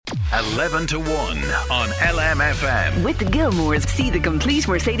11 to 1 on LMFM. With the Gilmore's, see the complete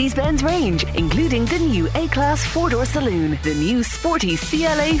Mercedes-Benz range, including the new A-Class 4-door saloon, the new sporty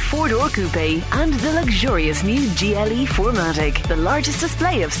CLA 4-door coupe, and the luxurious new GLE 4MATIC. The largest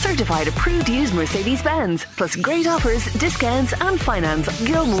display of certified approved used Mercedes-Benz, plus great offers, discounts and finance.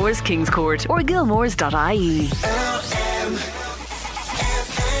 Gilmore's Kings Court or gilmores.ie.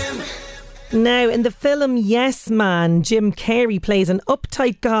 Now, in the film Yes Man, Jim Carrey plays an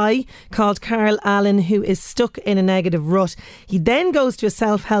uptight guy called Carl Allen who is stuck in a negative rut. He then goes to a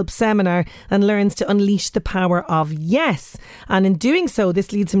self-help seminar and learns to unleash the power of yes. And in doing so,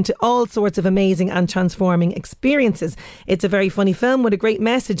 this leads him to all sorts of amazing and transforming experiences. It's a very funny film with a great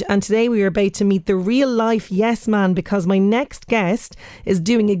message. And today we are about to meet the real life Yes Man, because my next guest is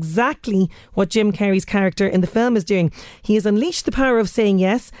doing exactly what Jim Carrey's character in the film is doing. He has unleashed the power of saying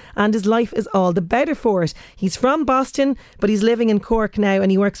yes, and his life is all the better for it. He's from Boston, but he's living in Cork now,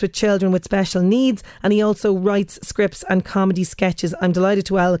 and he works with children with special needs, and he also writes scripts and comedy sketches. I'm delighted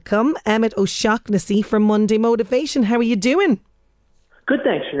to welcome Emmett O'Shaughnessy from Monday Motivation. How are you doing? Good,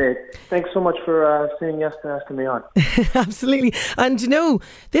 thanks, Sinead. Thanks so much for saying yes to asking me on. Absolutely. And you know,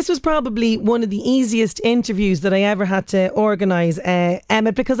 this was probably one of the easiest interviews that I ever had to organise,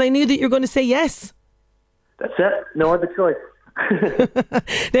 Emmett, because I knew that you're going to say yes. That's it. No other choice.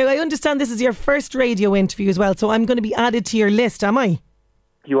 Now, I understand this is your first radio interview as well, so I'm going to be added to your list, am I?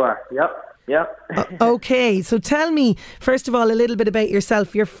 You are, yep. Okay, so tell me, first of all, a little bit about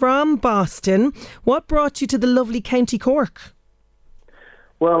yourself. You're from Boston. What brought you to the lovely County Cork?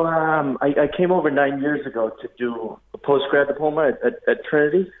 Well, I came over 9 years ago to do a postgrad diploma at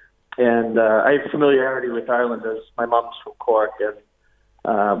Trinity, and I have familiarity with Ireland as my mom's from Cork,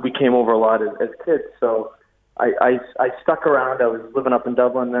 and we came over a lot as kids, so I stuck around. I was living up in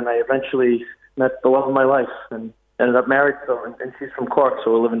Dublin, and I eventually met the love of my life and ended up married to her, and she's from Cork,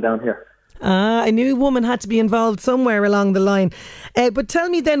 so we're living down here. I knew a woman had to be involved somewhere along the line. But tell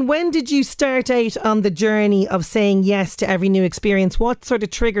me then, when did you start out on the journey of saying yes to every new experience? What sort of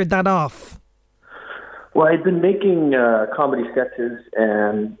triggered that off? Well, I'd been making comedy sketches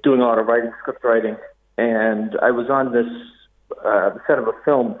and doing a lot of writing, script writing, and I was on this the set of a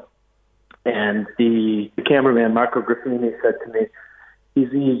film. And the cameraman, Marco Graffini, said to me, he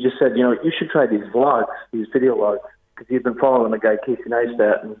just said, you know, you should try these vlogs, these video vlogs, because he'd been following the guy, Casey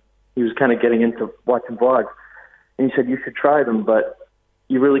Neistat, and he was kind of getting into watching vlogs. And he said, you should try them, but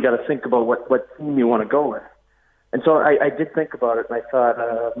you really got to think about what theme you want to go with. And so I did think about it, and I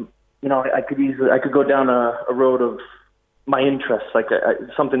thought, you know, I could go down a road of my interests, like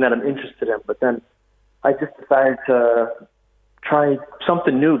something that I'm interested in, but then I just decided to try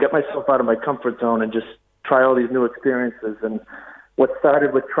something new, get myself out of my comfort zone and just try all these new experiences. And what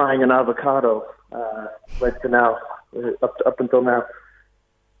started with trying an avocado led to now, up until now.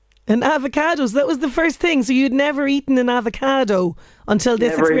 And avocados, that was the first thing. So you'd never eaten an avocado until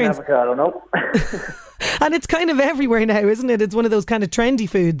this experience? Never eaten avocado, nope. And it's kind of everywhere now, isn't it? It's one of those kind of trendy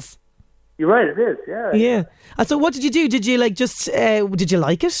foods. You're right, it is, yeah. Yeah. And so what did you do? Did you did you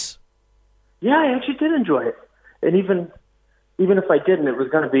like it? Yeah, I actually did enjoy it. And even if I didn't, it was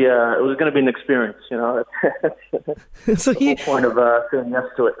going to be an experience, you know. That's So the whole point of saying yes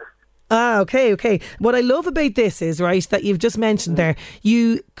to it. Okay. What I love about this is, right, that you've just mentioned there,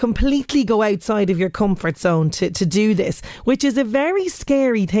 you completely go outside of your comfort zone to do this, which is a very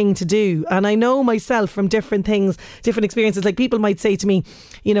scary thing to do. And I know myself from different things, different experiences, like people might say to me,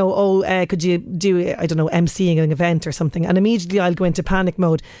 you know, could you do, I don't know, emceeing an event or something? And immediately I'll go into panic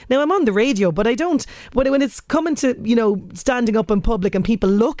mode. Now, I'm on the radio, but I don't, but when it's coming to, you know, standing up in public and people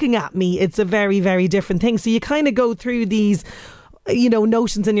looking at me, it's a very, very different thing. So you kind of go through these, you know,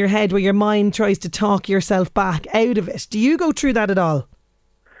 notions in your head where your mind tries to talk yourself back out of it. Do you go through that at all?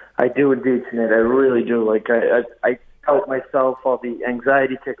 I do indeed, Sinead. I really do. Like I doubt myself. All the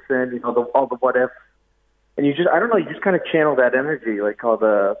anxiety kicks in. You know, all the what if, and you just, I don't know. You just kind of channel that energy, like all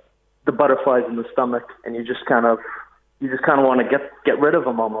the butterflies in the stomach, and you just kind of want to get rid of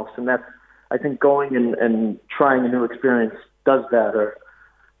them almost. And that's, I think, going and trying a new experience does that,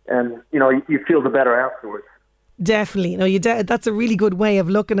 and you know, you feel the better afterwards. Definitely. No, that's a really good way of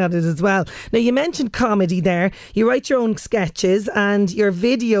looking at it as well. Now, you mentioned comedy there. You write your own sketches and your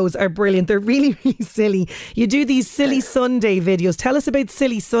videos are brilliant. They're really, really silly. You do these Silly Sunday videos. Tell us about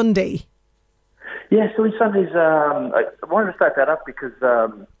Silly Sunday. Yeah, Silly Sundays, I wanted to start that up because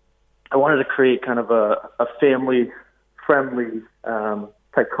I wanted to create kind of a family-friendly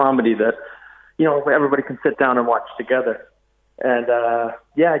type comedy that, you know, everybody can sit down and watch together. And,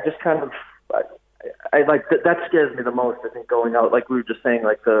 I just kind of... I like that scares me the most. I think going out, like we were just saying,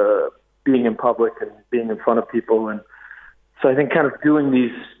 like the being in public and being in front of people, and so I think kind of doing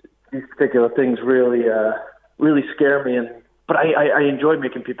these these particular things really scare me, but I enjoy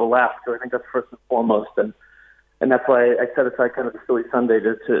making people laugh. So I think that's first and foremost, and that's why I set aside kind of the Silly Sunday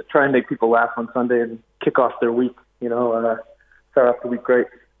to try and make people laugh on Sunday and kick off their week. Start off the week great.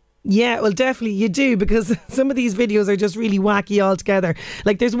 Yeah, well, definitely you do, because some of these videos are just really wacky altogether.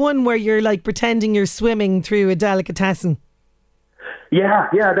 Like there's one where you're like pretending you're swimming through a delicatessen. Yeah,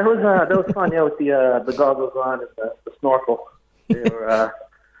 that was fun. Yeah, with the goggles on and the snorkel. They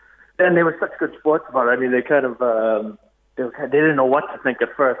were such good sports about it. I mean, they kind of they didn't know what to think at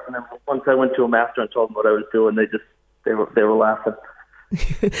first, and then once I went to them after and told them what I was doing, they were laughing.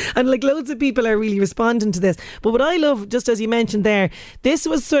 And like loads of people are really responding to this. But what I love, just as you mentioned there, this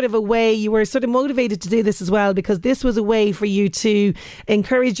was sort of a way, you were sort of motivated to do this as well, because this was a way for you to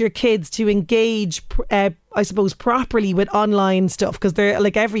encourage your kids to engage, I suppose, properly with online stuff, because they're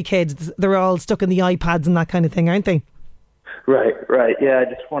like every kid, they're all stuck in the iPads and that kind of thing, aren't they? Right. Yeah, I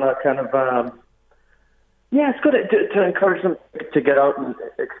just want to kind of, it's good to encourage them to get out and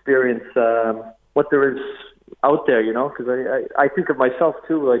experience what there is out there, because I think of myself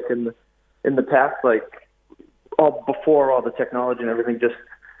too, like in the past, like before all the technology and everything, just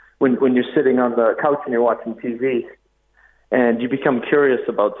when you're sitting on the couch and you're watching TV and you become curious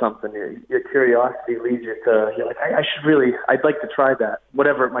about something, your curiosity leads you to, you're like, I'd like to try that,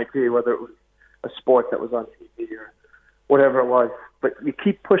 whatever it might be, whether it was a sport that was on TV or whatever it was, but you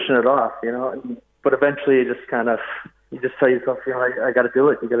keep pushing it off, but eventually you just tell yourself, I got to do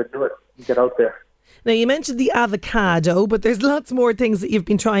it. You got to do it. You get out there. Now, you mentioned the avocado, but there's lots more things that you've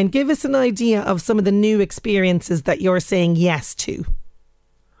been trying. Give us an idea of some of the new experiences that you're saying yes to.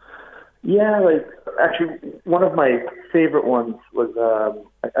 Yeah, like actually one of my favorite ones was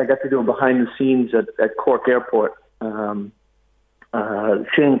I got to do a behind the scenes at Cork Airport. Shane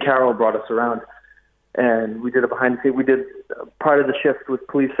Carroll brought us around, and we did a behind the scenes. We did part of the shift with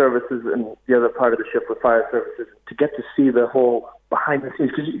police services and the other part of the shift with fire services to get to see the whole behind the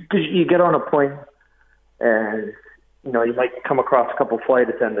scenes, because you get on a plane and you might come across a couple flight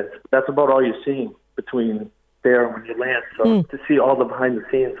attendants. That's about all you're seeing between there and when you land. So to see all the behind the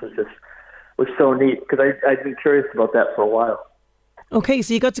scenes was so neat, because I'd been curious about that for a while. Okay,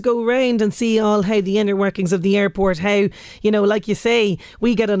 so you got to go around and see how the inner workings of the airport, how, like you say,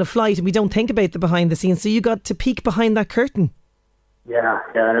 we get on a flight and we don't think about the behind the scenes. So you got to peek behind that curtain. Yeah,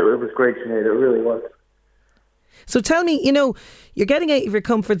 it was great, Sinead. It really was. So tell me, you're getting out of your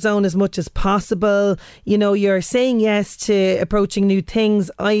comfort zone as much as possible. You're saying yes to approaching new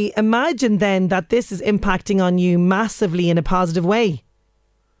things. I imagine then that this is impacting on you massively in a positive way.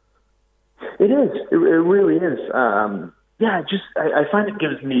 It is. It really is. I find it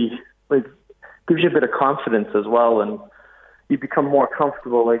gives you a bit of confidence as well, and you become more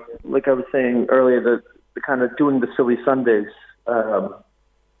comfortable. Like I was saying earlier, the kind of doing the Silly Sundays.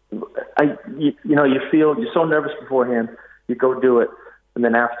 You feel you're so nervous beforehand, you go do it, and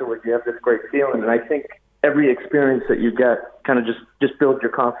then afterwards you have this great feeling. And I think every experience that you get kind of just builds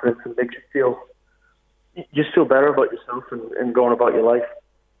your confidence and makes you feel better about yourself and going about your life.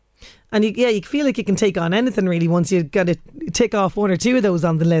 And you feel like you can take on anything really once you got to tick off one or two of those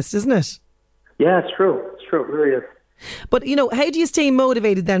on the list, isn't it? Yeah, it's true. It's true. It really is. But, how do you stay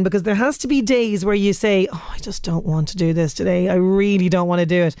motivated then? Because there has to be days where you say, I just don't want to do this today. I really don't want to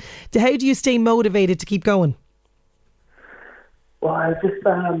do it. How do you stay motivated to keep going? Well, I just,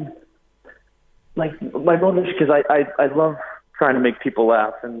 my motivation, because I love trying to make people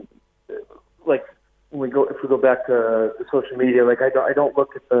laugh. And, if we go back to the social media, I don't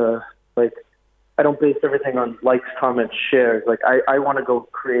look at I don't base everything on likes, comments, shares. I want to go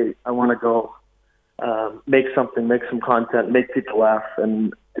create. I want to go make something, make some content, make people laugh,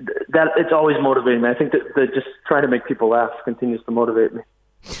 and that it's always motivating me. I think that just trying to make people laugh continues to motivate me.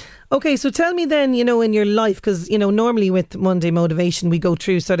 Okay, so tell me then, in your life, because, normally with Monday Motivation, we go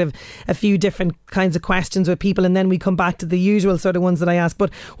through sort of a few different kinds of questions with people, and then we come back to the usual sort of ones that I ask.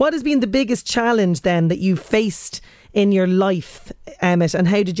 But what has been the biggest challenge then that you faced in your life, Emmett, and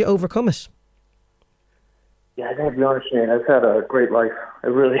how did you overcome it? Yeah, I gotta be honest, Shane, I've had a great life. I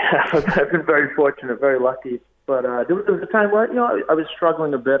really have. I've been very fortunate, very lucky. But there was a time where, I was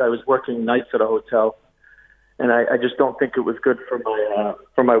struggling a bit. I was working nights at a hotel, and I just don't think it was good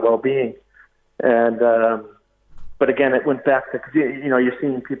for my well-being. And but again, it went back to, because you're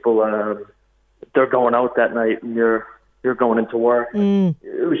seeing people, they're going out that night, and you're going into work. It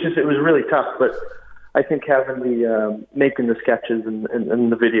was really tough. But I think having making the sketches and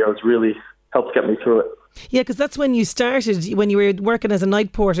the videos really helped get me through it. Yeah, because that's when you started, when you were working as a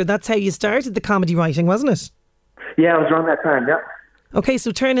night porter. That's how you started the comedy writing, wasn't it? Yeah, it was around that time, yeah. Okay,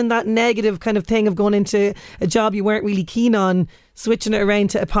 so turning that negative kind of thing of going into a job you weren't really keen on, switching it around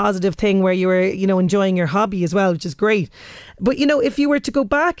to a positive thing where you were, enjoying your hobby as well, which is great. But, if you were to go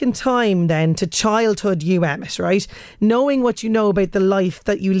back in time then to childhood you, Emmett, right? Knowing what you know about the life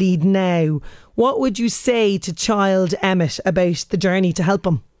that you lead now, what would you say to child Emmett about the journey to help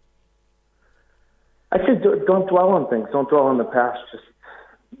him? I said, don't dwell on things. Don't dwell on the past. Just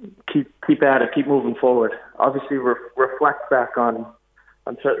keep at it. Keep moving forward. Obviously, reflect back on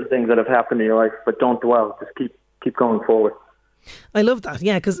certain things that have happened in your life, but don't dwell. Just keep going forward. I love that,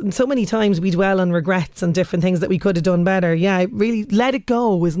 yeah, because so many times we dwell on regrets and different things that we could have done better. Yeah, really let it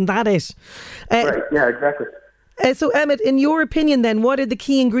go, isn't that it? Right, yeah, exactly. So Emmett, in your opinion then, what are the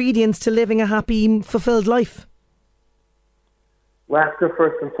key ingredients to living a happy, fulfilled life? Laughter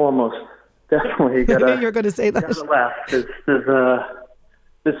first and foremost. Definitely. You gotta, you're going to say that. You gotta laugh.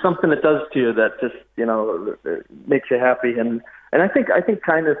 There's something it does to you that just, makes you happy. And I think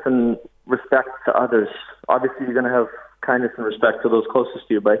kindness and respect to others. Obviously, you're going to have kindness and respect to those closest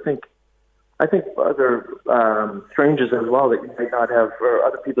to you. But I think other strangers as well that you might not have, or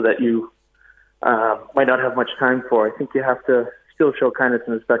other people that you might not have much time for. I think you have to still show kindness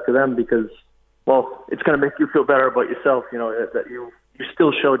and respect to them because, well, it's going to make you feel better about yourself. That you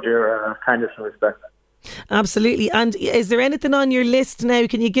still showed your kindness and respect. Absolutely. And is there anything on your list now?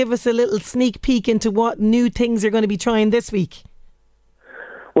 Can you give us a little sneak peek into what new things you're going to be trying this week?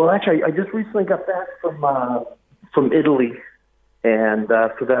 Well, actually, I just recently got back from Italy, and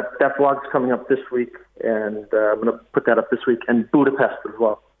so that vlog's coming up this week, and I'm going to put that up this week, and Budapest as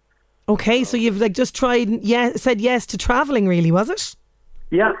well. Okay, so you've just said yes to travelling, really, was it?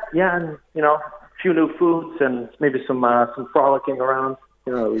 Yeah, and a few new foods and maybe some frolicking around.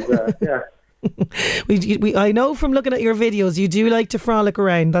 Yeah. I know from looking at your videos you do like to frolic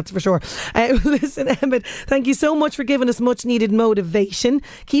around, that's for sure. Listen, Emmett, thank you so much for giving us much needed motivation.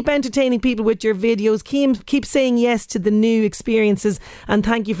 Keep entertaining people with your videos, keep saying yes to the new experiences, and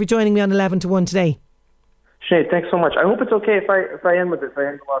thank you for joining me on 11 to 1 today. Sinead, thanks so much. I hope it's okay if I end with this. I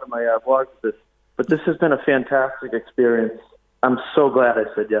end a lot of my vlogs with this, but this has been a fantastic experience. I'm so glad I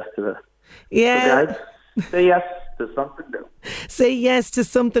said yes to this. Yeah. So guys, say yes to something new. Say yes to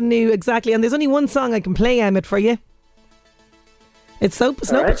something new, exactly. And there's only one song I can play, Emmett, for you. It's Snow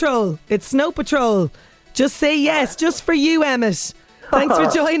Patrol. It's Snow Patrol. Just say yes, just for you, Emmett. Thanks for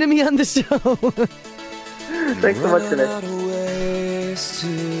joining me on the show. Thanks so much, Sinead.